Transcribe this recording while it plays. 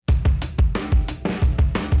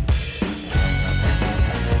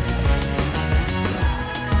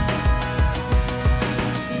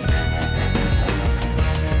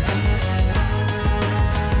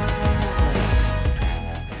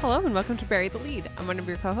welcome to Bury the Lead. I'm one of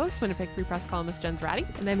your co-hosts, Winnipeg Free Press columnist Jen Ratty.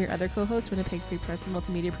 And I'm your other co-host, Winnipeg Free Press and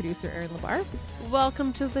multimedia producer Erin Labar.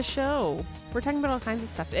 Welcome to the show. We're talking about all kinds of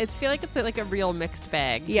stuff. I feel like it's like a real mixed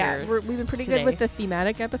bag. Yeah, we've been pretty today. good with the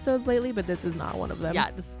thematic episodes lately, but this is not one of them. Yeah,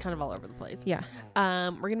 this is kind of all over the place. Yeah.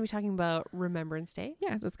 We're going to be talking about Remembrance Day.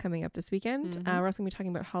 Yeah, so it's coming up this weekend. Mm-hmm. We're also going to be talking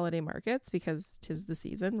about holiday markets because 'tis the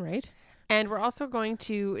season, right? And we're also going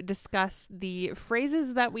to discuss the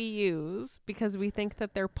phrases that we use because we think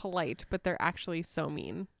that they're polite, but they're actually so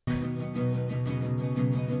mean.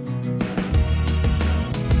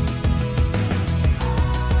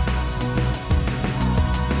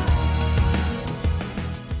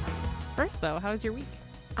 First, though, how was your week?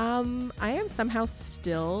 I am somehow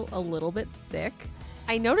still a little bit sick.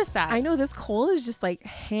 I noticed that. I know this cold is just like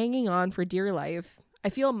hanging on for dear life. I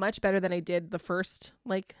feel much better than I did the first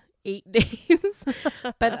 8 days.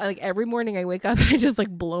 But like every morning I wake up and I just like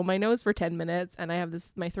blow my nose for 10 minutes and I have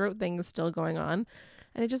my throat thing is still going on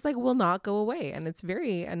and it just like will not go away and it's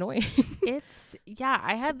very annoying.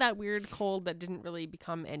 I had that weird cold that didn't really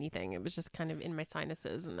become anything. It was just kind of in my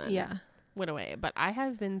sinuses and then went away. But I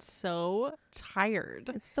have been so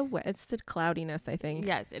tired. It's the cloudiness, I think.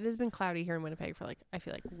 Yes, it has been cloudy here in Winnipeg for I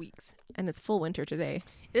feel like weeks. And it's full winter today.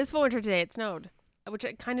 It is full winter today. It snowed, which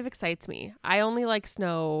it kind of excites me. I only like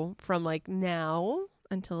snow from now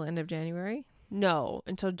until end of January. No,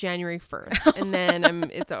 until January 1st, and then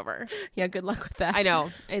it's over. Yeah, good luck with that. I know.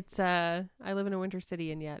 It's I live in a winter city,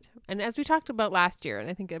 and as we talked about last year, and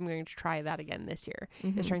I think I'm going to try that again this year,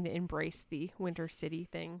 is trying to embrace the winter city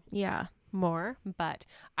thing. Yeah. More, but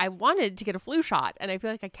I wanted to get a flu shot, and I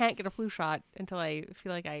feel like I can't get a flu shot until I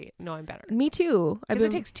feel like I know I'm better. Me too. Because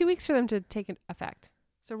it takes 2 weeks for them to take effect.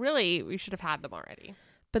 So really, we should have had them already.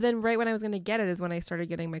 But then right when I was going to get it is when I started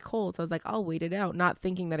getting my cold. So I was like, I'll wait it out, not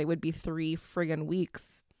thinking that it would be 3 friggin'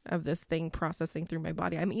 weeks of this thing processing through my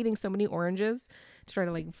body. I'm eating so many oranges to try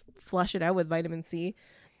to flush it out with vitamin C.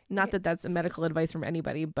 Not that that's a medical advice from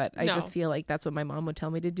anybody, but I just feel like that's what my mom would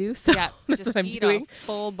tell me to do. So yeah, that's what I'm doing. A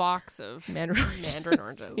full box of mandarin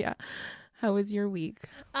oranges. Yeah. How was your week?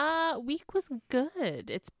 Week was good.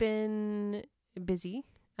 It's been busy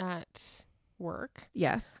at work.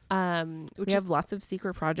 Yes. We have lots of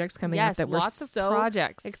secret projects coming up that we're so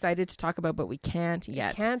projects excited to talk about, but we can't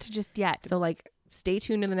yet. Can't just yet. So stay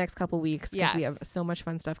tuned in the next couple weeks because we have so much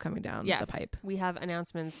fun stuff coming down the pipe. We have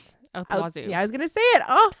announcements out the wazoo. Yeah, I was gonna say it.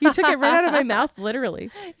 Oh, you took it right out of my mouth, literally.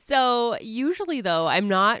 So usually though, I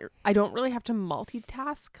don't really have to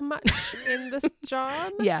multitask much in this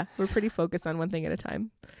job. Yeah, we're pretty focused on one thing at a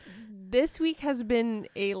time. This week has been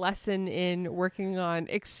a lesson in working on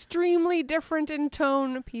extremely different in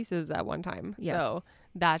tone pieces at one time. Yes. So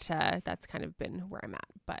that's kind of been where I'm at,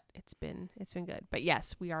 but it's been good. But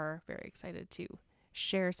yes, we are very excited to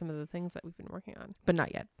share some of the things that we've been working on. But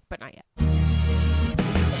not yet.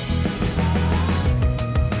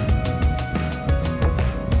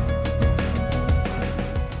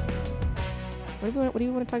 What do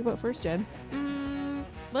you want to talk about first, Jen?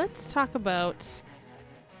 Let's talk about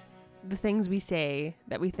the things we say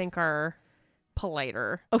that we think are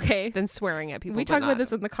politer than swearing at people. We talk about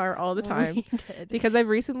this in the car all the time. We did. Because I've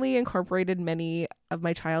recently incorporated many of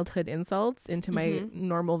my childhood insults into my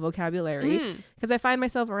normal vocabulary because I find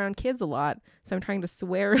myself around kids a lot, so I'm trying to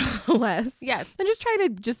swear less. Yes. And just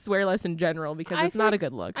trying to swear less in general because it's not a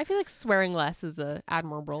good look. I feel like swearing less is an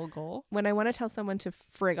admirable goal. When I want to tell someone to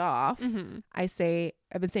frig off,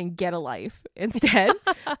 I've been saying get a life instead,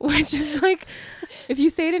 which is if you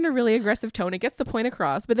say it in a really aggressive tone, it gets the point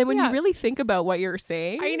across. But then when you really think about what you're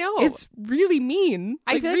saying, I know it's really mean.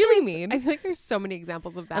 Mean. I feel like there's so many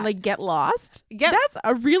examples of that. And get lost. That's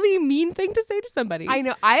a really mean thing to say to somebody. I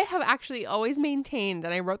know. I have actually always maintained,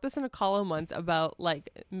 and I wrote this in a column once about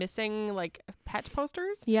missing pet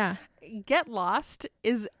posters. Yeah. Get lost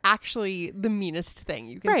is actually the meanest thing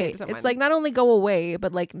you can say to someone. It's not only go away,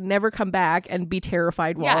 but never come back and be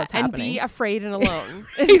terrified while it's happening. And be afraid and alone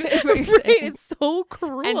is what you're saying. It's so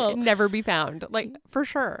cruel. And never be found. For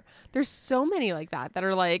sure. There's so many like that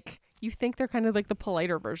are you think they're kind of the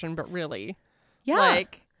politer version, but really. Yeah.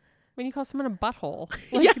 When you call someone a butthole.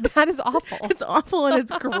 That is awful. It's awful and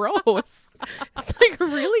it's gross. It's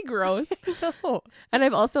really gross. No. And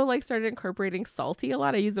I've also started incorporating salty a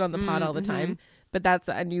lot. I use it on the pod all the time. But that's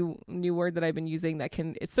a new word that I've been using that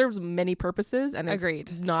it serves many purposes and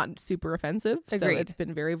it's not super offensive. So it's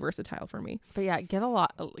been very versatile for me. But yeah, get a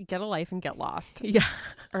life and get lost. Yeah.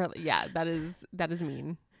 Or that is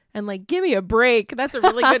mean. And give me a break. That's a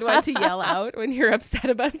really good one to yell out when you're upset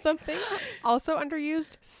about something. Also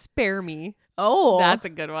underused, spare me. Oh. That's a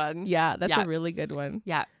good one. Yeah, that's a really good one.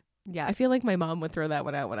 Yeah. Yeah. I feel like my mom would throw that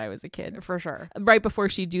one out when I was a kid. For sure. Right before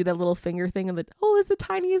she'd do that little finger thing and it's the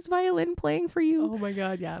tiniest violin playing for you. Oh my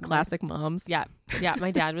God. Yeah. Classic moms. Yeah. Yeah.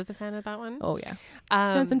 My dad was a fan of that one. Oh yeah.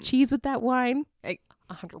 And some cheese with that wine.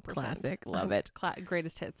 100%. Classic. Love it.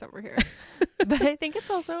 Greatest hits over here. But I think it's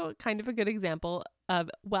also kind of a good example of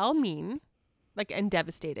well-mean, and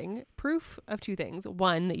devastating proof of two things.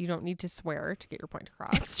 One, that you don't need to swear to get your point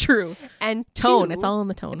across. It's true. And tone. Two, it's all in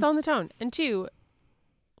the tone. It's all in the tone. And two,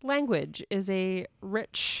 language is a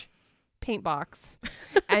rich paint box.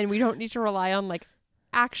 And we don't need to rely on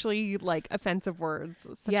actually offensive words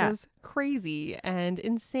such as crazy and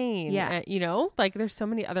insane. Yeah. There's so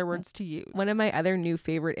many other words to use. One of my other new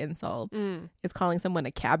favorite insults is calling someone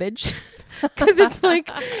a cabbage. Because it's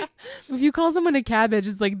if you call someone a cabbage,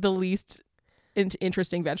 it's the least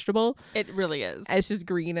interesting vegetable. It really is. It's just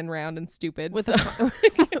green and round and stupid with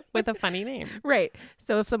a funny name. Right.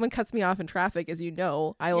 So if someone cuts me off in traffic, as you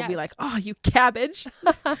know, I will be like, "Oh, you cabbage."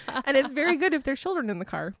 And it's very good if there's children in the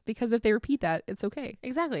car, because if they repeat that, it's okay.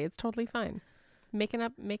 Exactly. It's totally fine. Making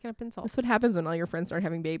up insults. That's what happens when all your friends start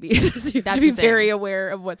having babies. You have to be very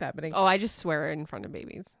aware of what's happening. Oh, I just swear in front of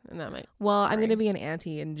babies, and that might. Well, I'm going to be an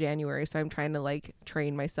auntie in January, so I'm trying to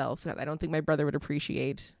train myself. I don't think my brother would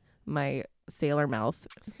appreciate my sailor mouth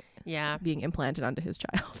being implanted onto his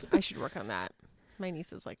child. I should work on that. My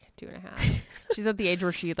niece is 2.5. She's at the age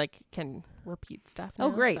where she can repeat stuff now,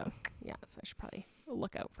 oh great. So I should probably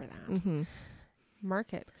look out for that.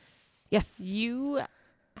 Markets. Yes. You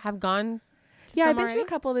have gone to I've been to a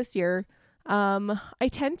couple this year. I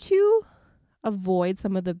tend to avoid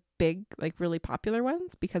some of the big really popular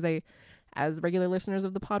ones because as regular listeners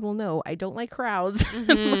of the pod will know, I don't like crowds.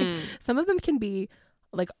 Some of them can be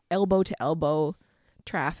elbow to elbow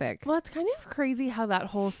traffic. Well, it's kind of crazy how that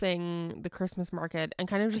whole thing, the Christmas market and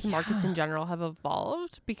kind of just markets in general, have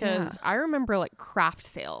evolved, because I remember craft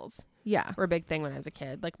sales were a big thing when I was a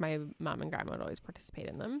kid. My mom and grandma would always participate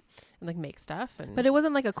in them and make stuff, but it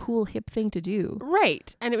wasn't a cool hip thing to do,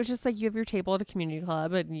 right? And it was just you have your table at a community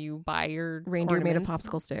club and you buy your reindeer made of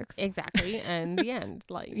popsicle sticks, exactly, and the end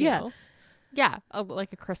a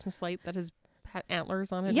Christmas light that has had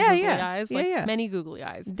antlers on it. Googly eyes. Many googly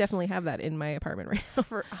eyes. Definitely have that in my apartment right now.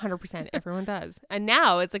 For 100%. Everyone does. And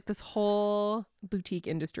now it's this whole boutique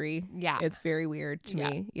industry. Yeah. It's very weird to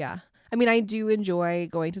me. Yeah. I mean, I do enjoy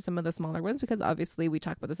going to some of the smaller ones because obviously we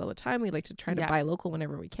talk about this all the time. We like to try to buy local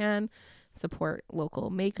whenever we can, support local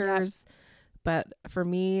makers. But for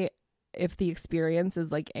me, if the experience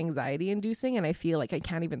is anxiety inducing and I feel I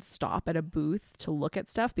can't even stop at a booth to look at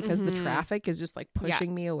stuff because the traffic is just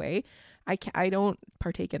pushing me away, I don't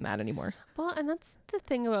partake in that anymore. Well, and that's the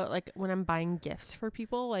thing about when I'm buying gifts for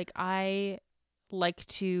people, I like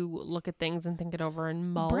to look at things and think it over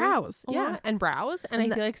and browse and browse, and I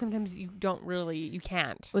feel sometimes you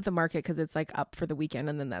can't with the market because it's up for the weekend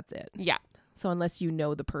and then that's it. So unless you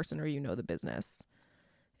know the person or you know the business,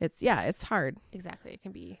 it's hard. Exactly. It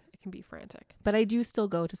can be frantic. But I do still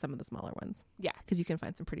go to some of the smaller ones. Yeah. Because you can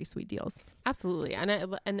find some pretty sweet deals. Absolutely.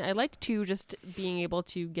 And I like to just being able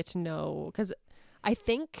to get to know, because I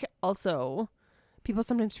think also people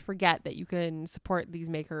sometimes forget that you can support these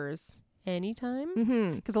makers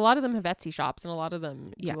anytime, because a lot of them have Etsy shops and a lot of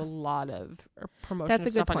them do a lot of promotion. That's a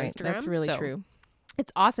good stuff point. On Instagram. That's really true.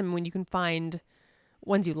 It's awesome when you can find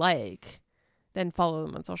ones you like, then follow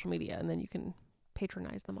them on social media, and then you can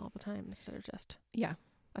patronize them all the time instead of just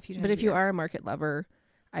a few times. But if you are a market lover,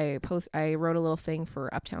 I wrote a little thing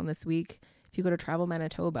for Uptown this week. If you go to Travel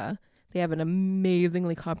Manitoba, they have an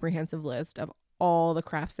amazingly comprehensive list of all the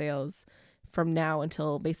craft sales from now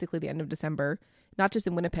until basically the end of December. Not just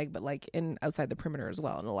in Winnipeg, but in outside the perimeter as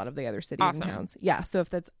well, and a lot of the other cities and towns. Yeah, so if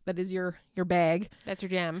that is your bag, that's your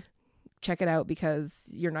jam, check it out, because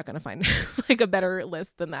you're not going to find a better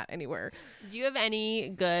list than that anywhere. Do you have any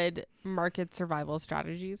good market survival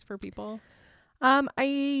strategies for people? I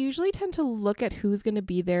usually tend to look at who's going to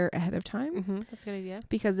be there ahead of time. That's a good idea.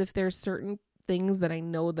 Because if there's certain things that I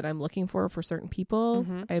know that I'm looking for certain people,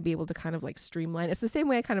 I'd be able to kind of streamline. It's the same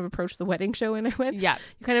way I kind of approached the wedding show when I went. Yeah.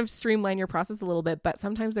 You kind of streamline your process a little bit, but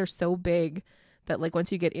sometimes they're so big that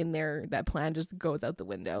once you get in there, that plan just goes out the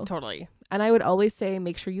window. Totally. And I would always say,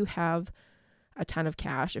 make sure you have a ton of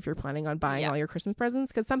cash if you're planning on buying all your Christmas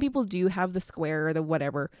presents, because some people do have the square or the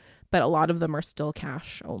whatever, but a lot of them are still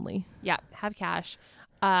cash only. Yeah, have cash.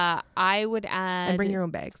 I would add, and bring your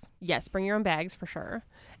own bags. Yes, bring your own bags for sure,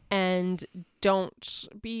 and don't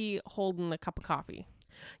be holding a cup of coffee.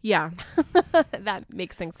 Yeah, that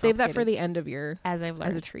makes things save that for the end of your, as I've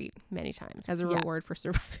learned, as a treat many times, as a reward for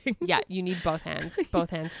surviving. Yeah, you need both hands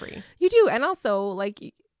free. You do, and also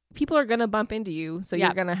people are gonna bump into you, so Yeah.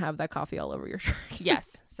 you're gonna have that coffee all over your shirt.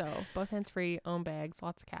 Yes. So both hands free, own bags,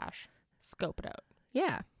 lots of cash. Scope it out.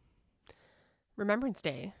 Yeah, Remembrance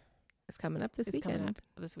Day it's coming up this is weekend. coming up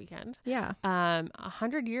this weekend. Yeah,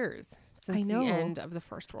 100 years since I know. the end of the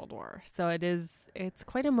First World War. So it's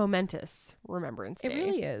quite a momentous Remembrance Day. It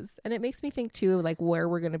really is, and it makes me think too, like where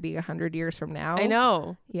we're gonna be 100 years from now. I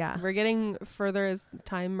know. Yeah, We're getting further as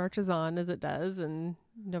time marches on, as it does, and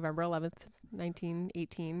November 11th,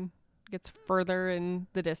 1918 gets further in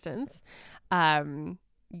the distance.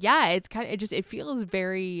 Yeah, it's it feels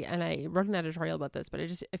very, and I wrote an editorial about this, but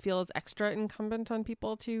it feels extra incumbent on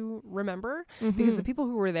people to remember because the people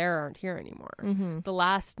who were there aren't here anymore. The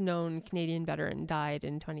last known Canadian veteran died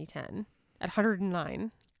in 2010 at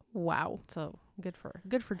 109. Wow. So good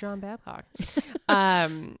for John Babcock.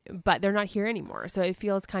 But they're not here anymore. So it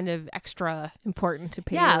feels kind of extra important to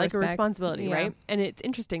pay. like respects. a responsibility, Yeah. right? And it's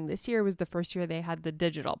interesting. This year was the first year they had the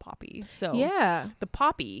digital poppy. So Yeah, the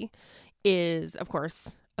poppy is, of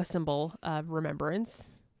course, a symbol of remembrance.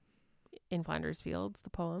 In Flanders Fields, the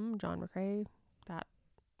poem, John McCrae, that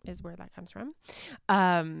is where that comes from.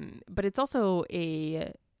 But it's also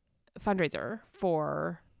a fundraiser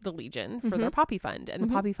for the Legion for their Poppy Fund. And the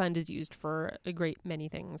Poppy Fund is used for a great many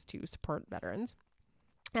things to support veterans.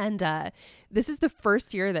 And this is the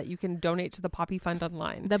first year that you can donate to the Poppy Fund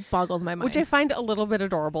online. that boggles my mind. Which I find a little bit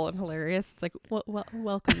adorable and hilarious. It's like,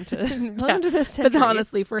 welcome to welcome to this century. But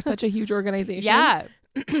honestly, for such a huge organization, Yeah.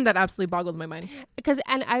 that absolutely boggles my mind.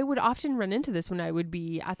 And I would often run into this when I would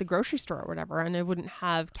be at the grocery store or whatever, and I wouldn't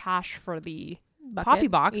have cash for the Bucket. Poppy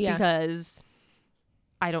box Yeah. because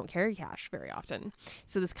I don't carry cash very often.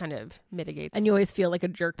 So this kind of mitigates. And you always feel like a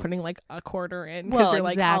jerk putting like a quarter in because Well, you're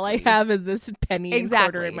like, all I exactly. have is this penny and quarter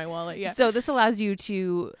Exactly. in my wallet. Yeah. So this allows you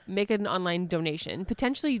to make an online donation,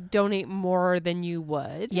 potentially donate more than you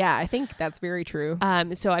would. Yeah, I think that's very true.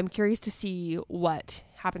 So I'm curious to see what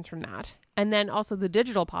happens from that. And then also the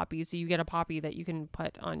digital poppy. So you get a poppy that you can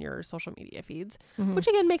put on your social media feeds, which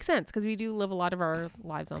again makes sense because we do live a lot of our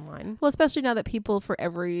lives online. Well, especially now that people for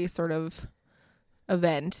every sort of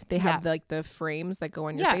event, they have like the frames that go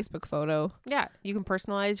on your Facebook photo. Yeah. You can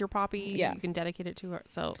personalize your poppy. Yeah. You can dedicate it to her.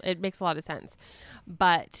 So it makes a lot of sense.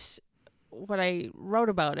 But what I wrote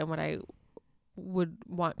about and what I would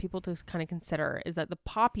want people to kind of consider is that the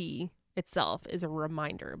poppy itself is a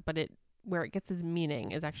reminder, but where it gets its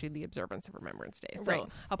meaning is actually the observance of Remembrance Day. So Right.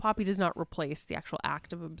 a poppy does not replace the actual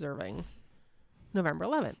act of observing November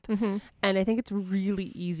 11th. And I think it's really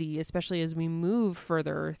easy, especially as we move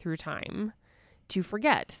further through time, to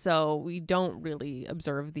forget. So we don't really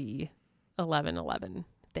observe the 11/11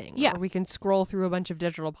 thing. Yeah. Or we can scroll through a bunch of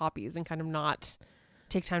digital poppies and kind of not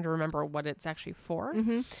take time to remember what it's actually for.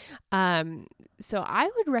 So I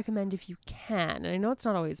would recommend, if you can, and I know it's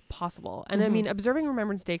not always possible, and I mean, observing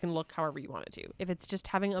Remembrance Day can look however you want it to. If it's just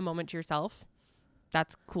having a moment to yourself,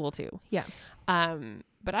 that's cool too. Yeah.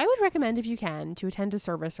 But I would recommend, if you can, to attend a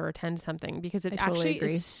service or attend something, because it I totally actually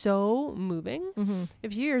agree. is so moving. A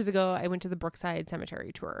few years ago, I went to the Brookside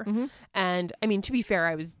Cemetery tour, and I mean, to be fair,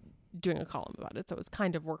 I was doing a column about it, so it was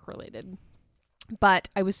kind of work related. But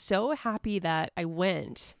I was so happy that I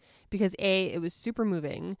went because A, it was super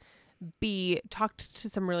moving. B, talked to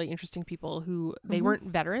some really interesting people who they weren't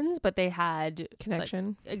veterans, but they had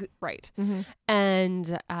Connection. right.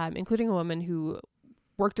 And including a woman who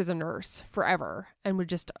worked as a nurse forever and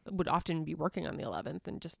would often be working on the 11th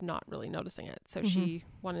and just not really noticing it. So she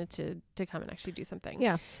wanted to come and actually do something.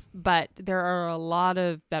 Yeah. But there are a lot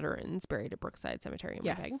of veterans buried at Brookside Cemetery in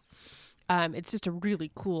Winnipeg. It's just a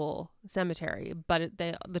really cool cemetery, but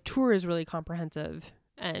the tour is really comprehensive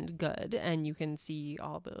and good, and you can see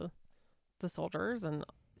all the soldiers and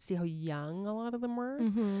see how young a lot of them were.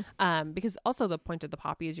 Because also the point of the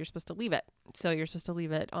poppy is you're supposed to leave it. So you're supposed to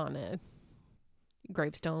leave it on a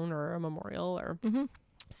gravestone or a memorial or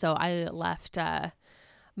so I left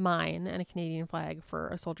mine and a Canadian flag for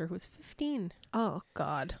a soldier who was 15. Oh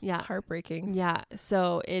God. Yeah. Heartbreaking. Yeah.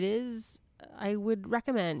 So it is, I would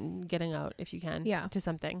recommend getting out if you can to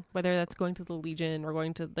something, whether that's going to the Legion or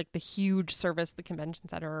going to like the huge service, the convention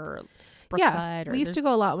center or Brookside. We used to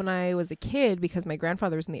go a lot when I was a kid because my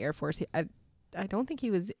grandfather was in the Air Force. I don't think he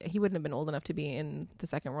wouldn't have been old enough to be in the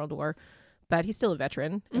Second World War, but he's still a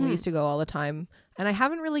veteran, and we used to go all the time. And I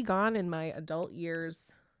haven't really gone in my adult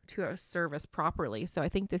years to a service properly. So I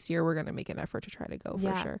think this year we're going to make an effort to try to go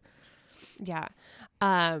for sure. Yeah.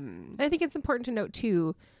 And I think it's important to note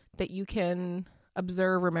too that you can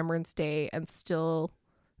observe Remembrance Day and still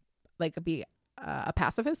like be a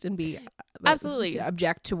pacifist and be absolutely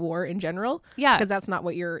object to war in general. Yeah. Because that's not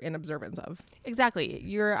what you're in observance of. Exactly.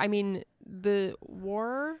 The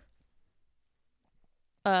war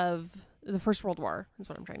of the First World War, is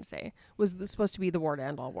what I'm trying to say, was supposed to be the war to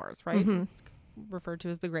end all wars, right? Mm-hmm. It's referred to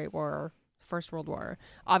as the Great War, First World War.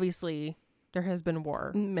 Obviously, there has been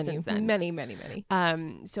war since then. Many.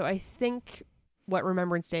 So I think what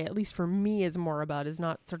Remembrance Day, at least for me, is more about is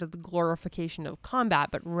not sort of the glorification of combat,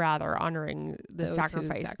 but rather honoring the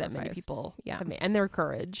sacrifice that many people have made and their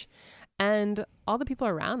courage and all the people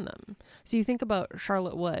around them. So you think about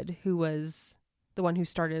Charlotte Wood, who was the one who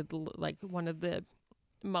started, like one of the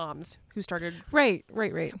moms who started. Right.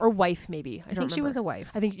 Or wife, maybe. I think she was a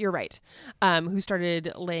wife. I think you're right. Who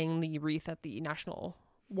started laying the wreath at the National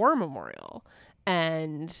War Memorial,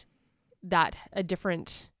 and that a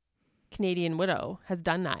different Canadian widow has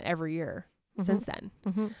done that every year since then.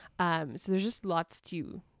 So there's just lots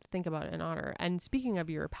to think about and honor. And speaking of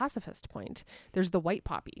your pacifist point, there's the white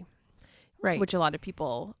poppy, right, which a lot of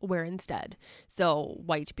people wear instead. So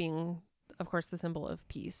white being, of course, the symbol of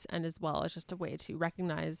peace, and as well as just a way to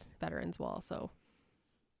recognize veterans while also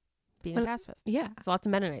being a pacifist. Yeah. So lots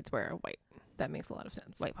of Mennonites wear white. That makes a lot of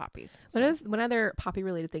sense. White poppies. One other poppy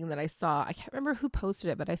related thing that I saw, I can't remember who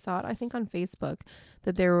posted it, but I saw it, I think, on Facebook,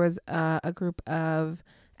 that there was a group of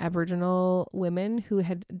Aboriginal women who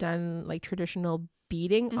had done like traditional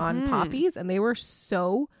beading on poppies, and they were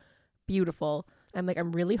so beautiful.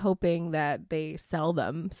 I'm really hoping that they sell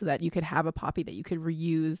them so that you could have a poppy that you could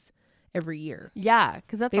reuse every year. Yeah,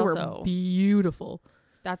 because they were beautiful.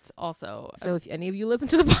 That's also... So if any of you listen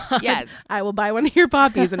to the pod, yes, I will buy one of your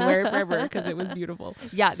poppies and wear it forever because it was beautiful.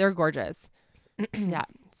 Yeah, they're gorgeous. Yeah.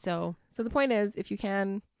 So the point is, if you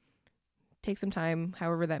can, take some time,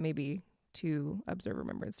 however that may be, to observe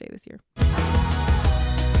Remembrance Day this year.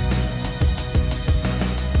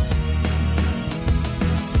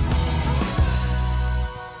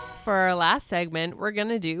 For our last segment, we're going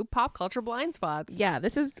to do pop culture blind spots. Yeah,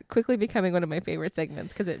 this is quickly becoming one of my favorite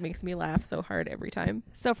segments because it makes me laugh so hard every time.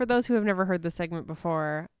 So for those who have never heard this segment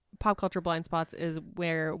before, pop culture blind spots is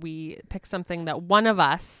where we pick something that one of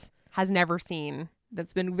us has never seen.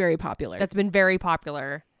 That's been very popular.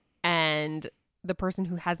 And the person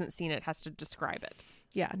who hasn't seen it has to describe it.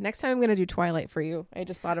 Yeah. Next time I'm going to do Twilight for you. I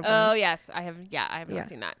just thought of one. Oh, yes. I have not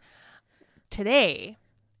seen that. Today,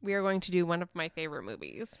 we are going to do one of my favorite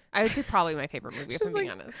movies. I would say probably my favorite movie, if I'm being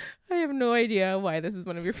honest. I have no idea why this is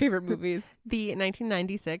one of your favorite movies. The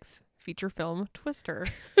 1996 feature film Twister.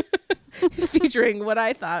 Featuring what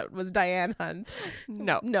I thought was Diane Hunt.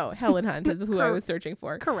 No, Helen Hunt is who I was searching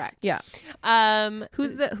for. Correct. Yeah.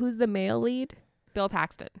 Who's the male lead? Bill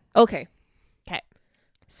Paxton. Okay.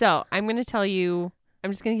 So I'm going to tell you. I'm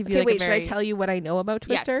just going to give you should I tell you what I know about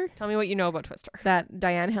Twister? Yes. Tell me what you know about Twister. That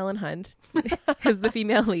Diane Helen Hunt is the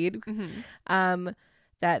female lead.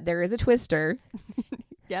 That there is a Twister.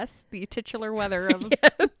 Yes, the titular weather of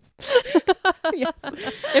yes.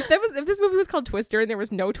 If this movie was called Twister and there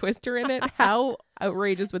was no Twister in it, how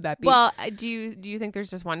outrageous would that be? Well, do you think there's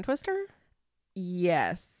just one Twister?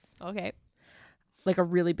 Yes. Okay. Like a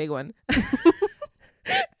really big one.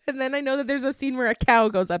 And then I know that there's a scene where a cow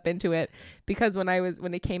goes up into it because when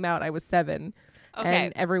it came out, I was 7. Okay.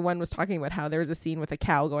 And everyone was talking about how there was a scene with a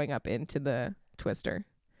cow going up into the Twister.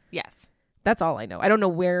 Yes. That's all I know. I don't know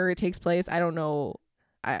where it takes place. I don't know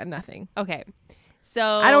nothing. Okay. So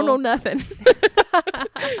I don't know nothing.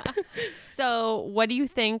 So what do you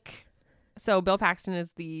think? So Bill Paxton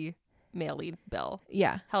is the male lead, Bill.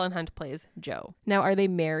 Yeah. Helen Hunt plays Joe. Now, are they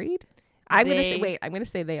married? I'm going to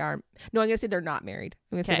say they are. No, I'm going to say they're not married.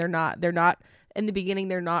 I'm going to say they're not. In the beginning,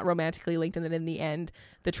 they're not romantically linked. And then in the end,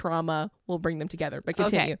 the trauma will bring them together. But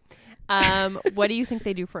continue. Okay. What do you think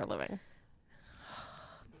they do for a living?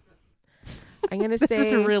 I'm going to say.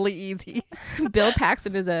 This is really easy. Bill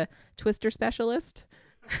Paxton is a Twister specialist.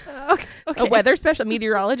 Okay. A weather special,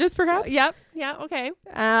 meteorologist, perhaps? Yep. Yeah. Okay.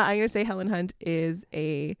 I'm going to say Helen Hunt is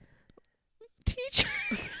a teacher.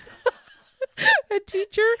 A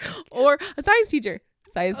teacher or a science teacher.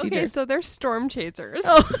 Teacher. Okay, so they're storm chasers.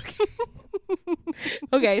 Oh, okay.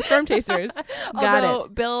 Okay, storm chasers. Got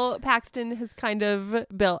it. Bill Paxton has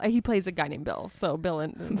he plays a guy named Bill. So Bill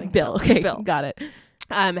and Bill. Okay, Bill. Got it.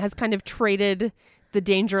 Has kind of traded the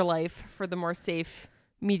danger life for the more safe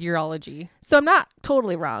meteorology. So I'm not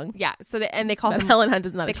totally wrong. Yeah. So they call him Helen Hunt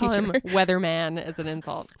is not a teacher. They call him weatherman as an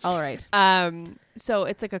insult. All right. So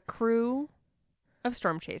it's like a crew of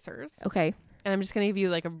storm chasers. Okay. And I'm just going to give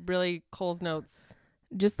you like a really Cole's Notes.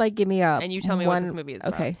 Just like give me and you tell me what this movie is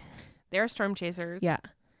about. Okay. They're storm chasers. Yeah.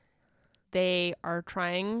 They are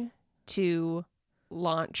trying to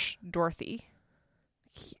launch Dorothy.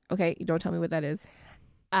 Okay. You don't tell me what that is.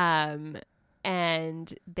 And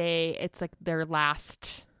it's like their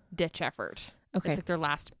last ditch effort. Okay. It's like their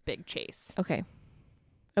last big chase. Okay.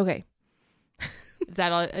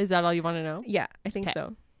 Is that all you want to know? Yeah, I think Okay.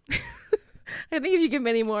 so. I think if you give me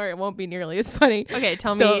any more, it won't be nearly as funny. Okay,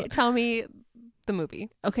 tell me the movie.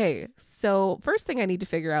 Okay, so first thing I need to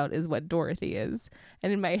figure out is what Dorothy is.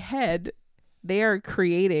 And in my head, they are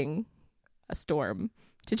creating a storm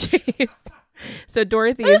to chase. So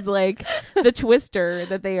Dorothy is like the twister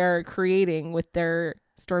that they are creating with their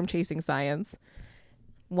storm chasing science.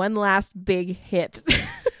 One last big hit.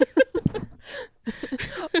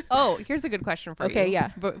 Oh, here's a good question for you. Okay,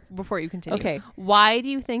 yeah. Before you continue. Okay. Why do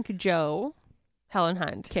you think Joe, Helen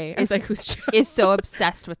Hunt, Okay, I was like, who's Joe? is so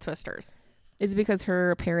obsessed with twisters? Is it because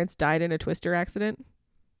her parents died in a twister accident?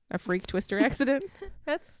 A freak twister accident?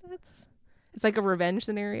 It's It's like a revenge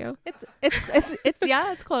scenario. it's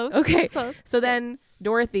yeah, it's close. Okay. It's close. So then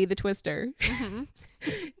Dorothy, the twister, Mhm.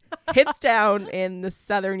 hits down in the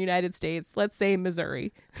southern United States, let's say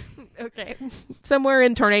Missouri, Okay. somewhere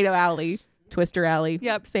in Tornado Alley, Twister Alley.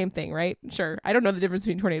 Yep. Same thing, right? Sure. I don't know the difference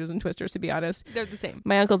between tornadoes and twisters, to be honest. They're the same.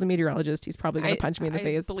 My uncle's a meteorologist. He's probably going to punch me in the I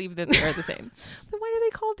face. believe that they're the same. Then why do they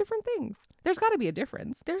call different things? There's got to be a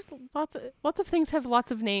difference. There's lots of things have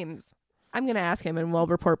lots of names. I'm going to ask him and we'll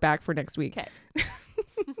report back for next week. Okay.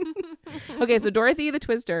 Okay, so Dorothy the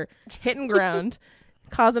twister hitting ground,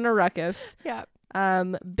 causing a ruckus. Yeah.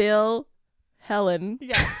 Bill, Helen,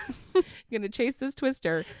 Yeah. going to chase this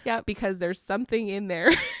twister Yep. because there's something in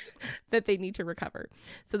there that they need to recover.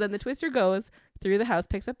 So then the twister goes through the house,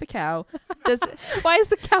 picks up the cow. Why is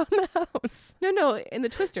the cow in the house? No, in the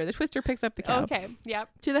twister. The twister picks up the cow. Okay. Yep.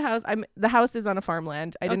 To the house. The house is on a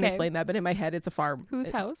farmland. I didn't Okay. explain that, but in my head it's a farm.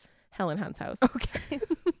 Whose house? Helen Hunt's house. Okay.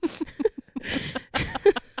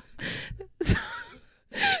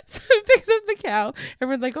 So it picks up the cow.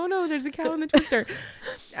 Everyone's like, oh no, there's a cow in the twister.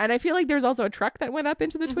 And I feel like there's also a truck that went up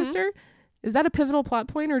into the twister. Is that a pivotal plot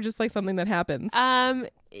point or just like something that happens?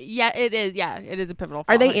 Yeah, it is. Yeah, it is a pivotal.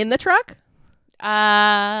 Are they in the truck?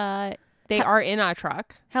 They are in a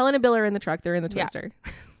truck. Helen and Bill are in the truck. They're in the Yeah. twister.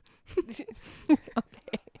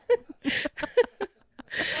 Okay.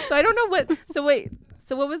 So I don't know what. So wait.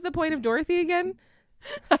 So what was the point of Dorothy again?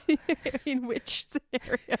 In which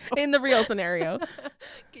scenario? In the real scenario.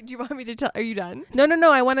 Do you want me to tell? Are you done?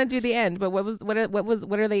 No. I want to do the end. But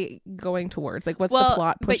what are they going towards? Like, what's the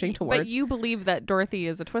plot pushing towards? But you believe that Dorothy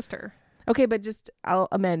is a twister. Okay, but I'll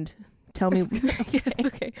amend. Tell me. Yes,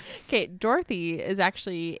 okay. Okay, Dorothy is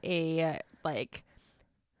actually a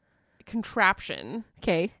contraption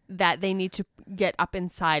Okay. that they need to get up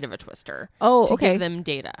inside of a twister. Oh, to okay. give them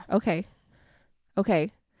data. Okay.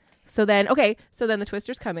 So then the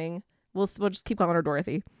twister's coming. We'll just keep calling her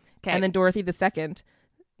Dorothy. Okay. And then Dorothy the second,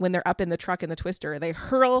 when they're up in the truck in the twister, they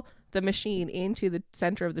hurl the machine into the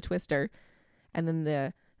center of the twister, and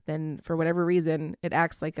then for whatever reason it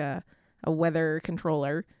acts like a weather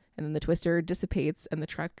controller, and then the twister dissipates and the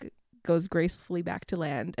truck goes gracefully back to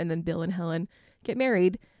land, and then Bill and Helen get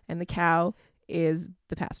married, and the cow is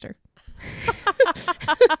the pastor.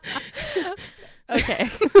 Okay.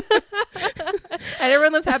 And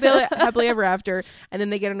everyone lives happily ever after, and then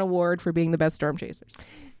they get an award for being the best storm chasers.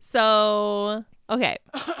 So, okay.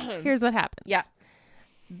 Here's what happens. Yeah.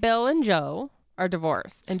 Bill and Joe are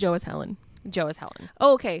divorced. And Joe is Helen. Joe is Helen.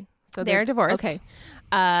 Oh, okay. So They're divorced. Okay.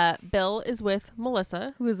 Bill is with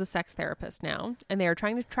Melissa, who is a sex therapist now, and they are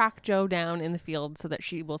trying to track Joe down in the field so that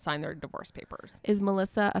she will sign their divorce papers. Is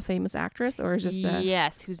Melissa a famous actress or is just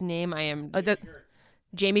yes, whose name I am...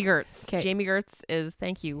 Jamie Gertz. Okay. Jamie Gertz is,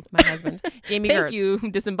 thank you, my husband. Jamie Gertz. Thank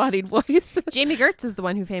you, disembodied voice. Jamie Gertz is the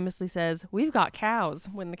one who famously says, "We've got cows,"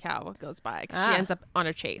 when the cow goes by, because she ends up on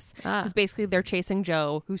a chase. Because basically they're chasing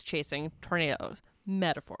Joe, who's chasing tornadoes.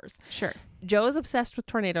 Metaphors. Sure. Joe is obsessed with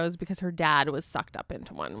tornadoes because her dad was sucked up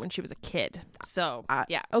into one when she was a kid. So,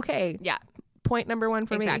 yeah. Okay. Yeah. Point number one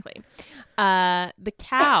for me. Exactly. The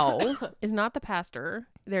cow is not the pastor.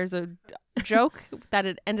 There's a joke that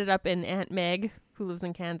it ended up in Aunt Meg, who lives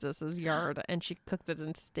in Kansas's yard, and she cooked it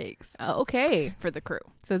into steaks Okay. for the crew.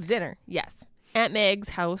 So it's dinner. Yes. Aunt Meg's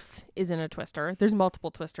house is in a twister. There's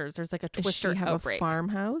multiple twisters. There's like a twister Does she have outbreak. a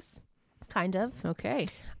farmhouse? Kind of. Okay.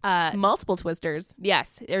 Uh, Multiple twisters.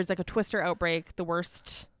 yes. There's like a twister outbreak, the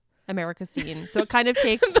worst America's seen. So it kind of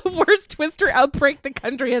takes... The worst twister outbreak the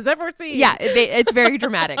country has ever seen. Yeah, it's very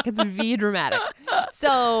dramatic. It's dramatic.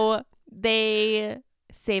 So they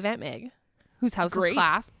save Aunt Meg, whose house is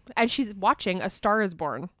clasped, and she's watching A Star Is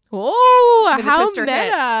Born. Oh, When how the twister meta.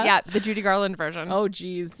 hits. Yeah, the Judy Garland version. Oh,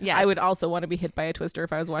 geez. Yes. I would also want to be hit by a twister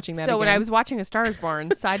if I was watching that So when again. I was watching A Star Is Born,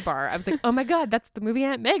 sidebar, I was like, oh my God, that's the movie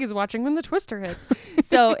Aunt Meg is watching when the twister hits.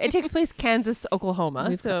 So it takes place Kansas,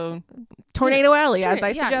 Oklahoma. So Tornado Alley, as I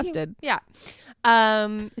yeah, suggested. Yeah.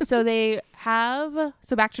 So they have,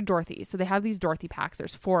 so back to Dorothy. So they have these Dorothy packs.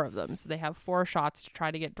 There's 4 of them. So they have 4 shots to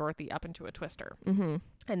try to get Dorothy up into a twister. Mm-hmm.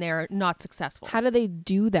 And they're not successful. How do they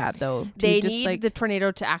do that though? They need the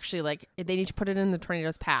tornado to actually they need to put it in the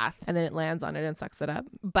tornado's path. And then it lands on it and sucks it up.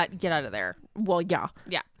 But get out of there. Well, yeah.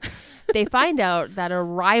 Yeah. They find out that a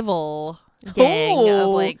rival gang of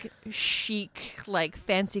like chic, like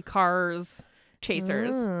fancy cars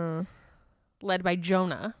chasers led by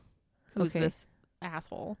Jonah, who's this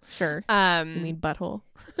asshole. Sure. You mean butthole?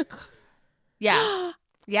 Yeah.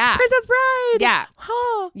 Yeah. Princess Bride. Yeah.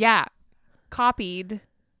 Huh. Yeah. Copied.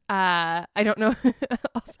 I don't know.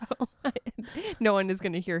 Also, no one is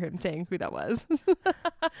going to hear him saying who that was.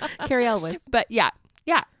 Carrie Elwes. But yeah.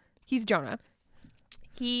 He's Jonah.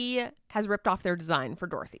 He has ripped off their design for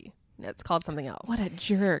Dorothy. It's called something else. What a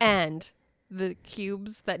jerk. And the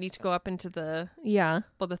cubes that need to go up into the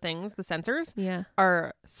the things, the sensors,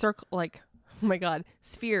 are like, oh my god,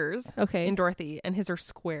 spheres. Okay. In Dorothy, and his are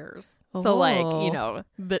squares. So like,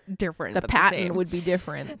 the different. The pattern would be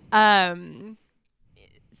different.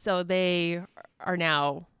 So they are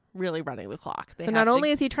now really running the clock. So not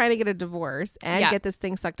only is he trying to get a divorce and get this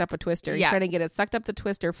thing sucked up a twister, he's trying to get it sucked up the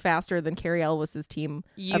twister faster than Carrie Elwes' team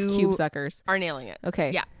of cube suckers. Are nailing it.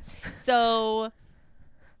 Okay. Yeah. So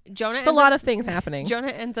Jonah. It's a lot of things happening. Jonah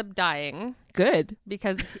ends up dying. Good.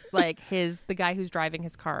 Because like the guy who's driving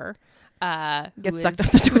his car gets sucked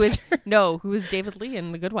up the twister. Who is David Lee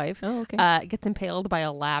in The Good Wife. Oh, okay. Gets impaled by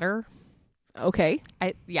a ladder. Okay.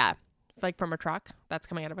 Like from a truck that's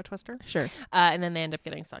coming out of a twister. Sure. And then they end up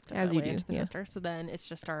getting sucked as you do into the twister. So then it's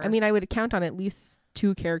just I mean, I would count on at least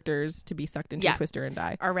 2 characters to be sucked into a twister and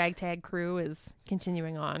die. Our ragtag crew is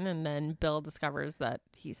continuing on, and then Bill discovers that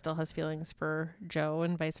he still has feelings for Joe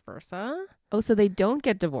and vice versa. Oh, so they don't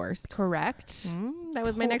get divorced. Correct. That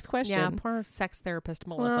was my next question. Yeah, poor sex therapist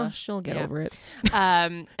Melissa. Well, she'll get over it.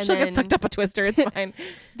 And she'll get sucked up a twister. It's fine.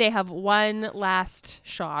 They have one last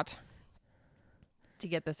shot to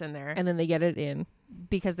get this in there, and then they get it in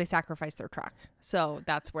because they sacrifice their truck. So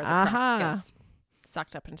that's where the truck gets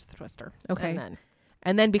sucked up into the twister. Okay.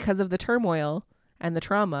 And then because of the turmoil and the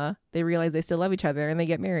trauma, they realize they still love each other and they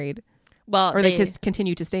get married. Well, or they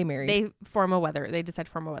continue to stay married. They decide to form a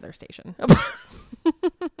weather station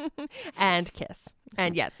and kiss.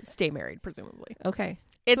 And yes, stay married, presumably. Okay.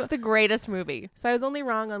 It's the greatest movie. So I was only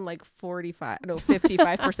wrong on like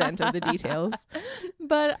 55% of the details.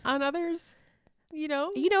 But on others,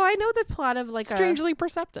 I know the plot of like strangely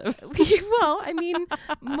perceptive. Well, I mean,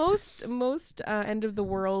 most end of the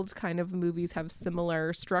world kind of movies have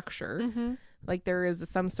similar structure. Mm-hmm. Like there is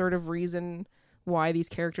some sort of reason why these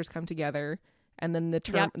characters come together, and then the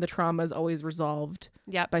trauma is always resolved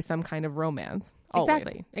by some kind of romance.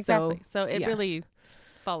 Exactly. Always. Exactly. So it really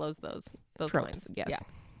follows those tropes. lines. Yes. Yeah.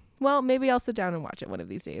 Well, maybe I'll sit down and watch it one of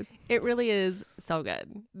these days. It really is so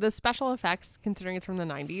good. The special effects, considering it's from the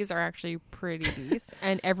 90s, are actually pretty decent.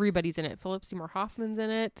 And everybody's in it. Philip Seymour Hoffman's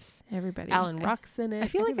in it. Everybody. Alan Ruck's in it. I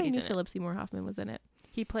feel like I knew Philip Seymour Hoffman was in it.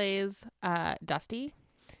 He plays Dusty.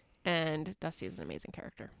 And Dusty is an amazing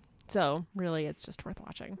character. So really, it's just worth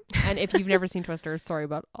watching. And if you've never seen Twister, sorry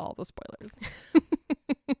about all the spoilers.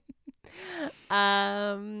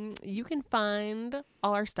 You can find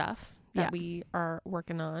all our stuff that we are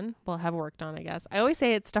working on. Well, have worked on, I guess. I always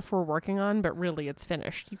say it's stuff we're working on, but really it's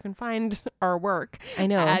finished. You can find our work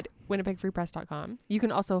at winnipegfreepress.com. You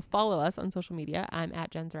can also follow us on social media. I'm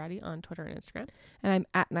at Jen Zarati on Twitter and Instagram. And I'm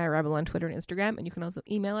at NiaRebel on Twitter and Instagram. And you can also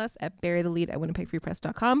email us at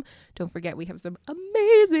burythelead@winnipegfreepress.com. Don't forget, we have some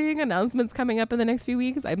amazing announcements coming up in the next few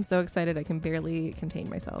weeks. I'm so excited. I can barely contain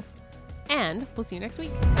myself. And we'll see you next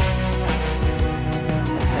week.